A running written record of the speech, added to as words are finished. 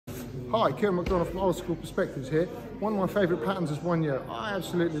Hi, Kieran McDonald from Old School Perspectives here. One of my favourite patterns is Won Hyo. I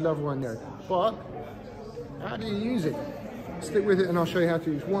absolutely love Won Hyo. But how do you use it? Stick with it and I'll show you how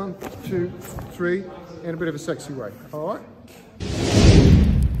to use 1, 2, 3 in a bit of a sexy way. Alright?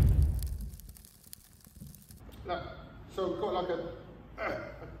 So we've got like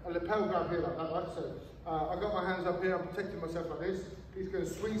a lapel grab here like that, right? So I've got my hands up here, I'm protecting myself like this. He's going to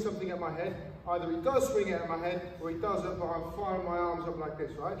swing something at my head. Either he does swing it at my head or he doesn't, but I'm firing my arms up like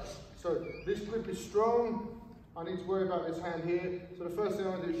this, right? So this grip is strong. I need to worry about this hand here. So the first thing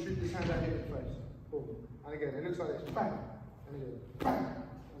I'm going to do is shoot this hand out here in the face. Boom. And again, it looks like this. Bang. And again. Bang.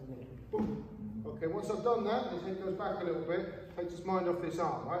 And again. Boom. Okay, once I've done that, his head goes back a little bit, takes his mind off this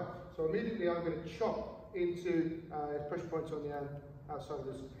arm, right? So immediately I'm going to chop into his pressure points on the hand outside of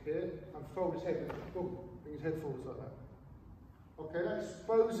this here and fold his head. Boom. Bring his head forwards like that. Okay, that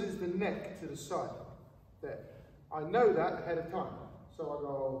exposes the neck to the side. There. I know that ahead of time. So I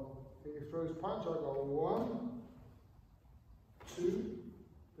go, he throws punch, I go 1, 2,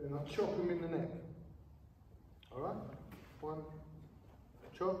 then I chop him in the neck. Alright? 1,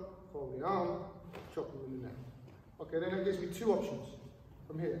 chop, fold the arm, chop him in the neck. Okay, then that gives me two options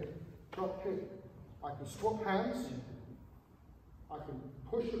from here. Chop here. I can swap hands. I can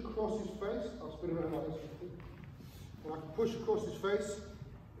push across his face. I'll spin him around like this. And I can push across his face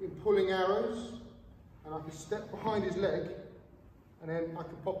in pulling arrows, and I can step behind his leg, and then I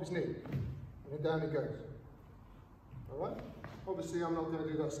can pop his knee, and then down it goes. Alright? Obviously I'm not going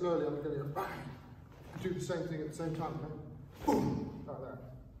to do that slowly, I'm going to go bang, do the same thing at the same time, right? Boom, like that,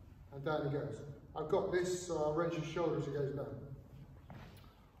 and down it goes. I've got this, so I'll wrench his shoulder as it goes down.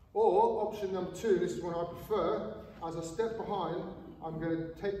 Or option number 2, this is one I prefer, as I step behind, I'm going to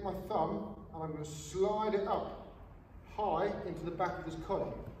take my thumb, and I'm going to slide it up high into the back of his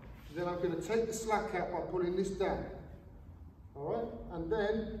collar. Then I'm going to take the slack out by pulling this down. Alright? And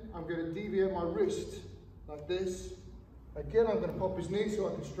then I'm going to deviate my wrist like this. Again, I'm going to pop his knee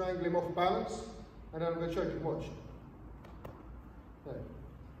so I can strangle him off balance. And then I'm going to choke him. Watch. There.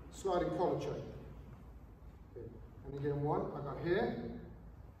 Sliding collar choke. Okay. And again, 1. I got here.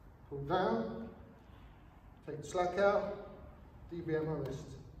 Pull down. Take the slack out. Deviate my wrist.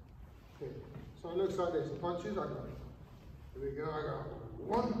 Okay. So it looks like this. The punches, I got. Here we go, I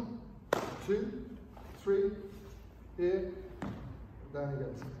got 1, 2, 3, here, and down he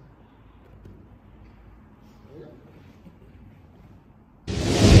goes.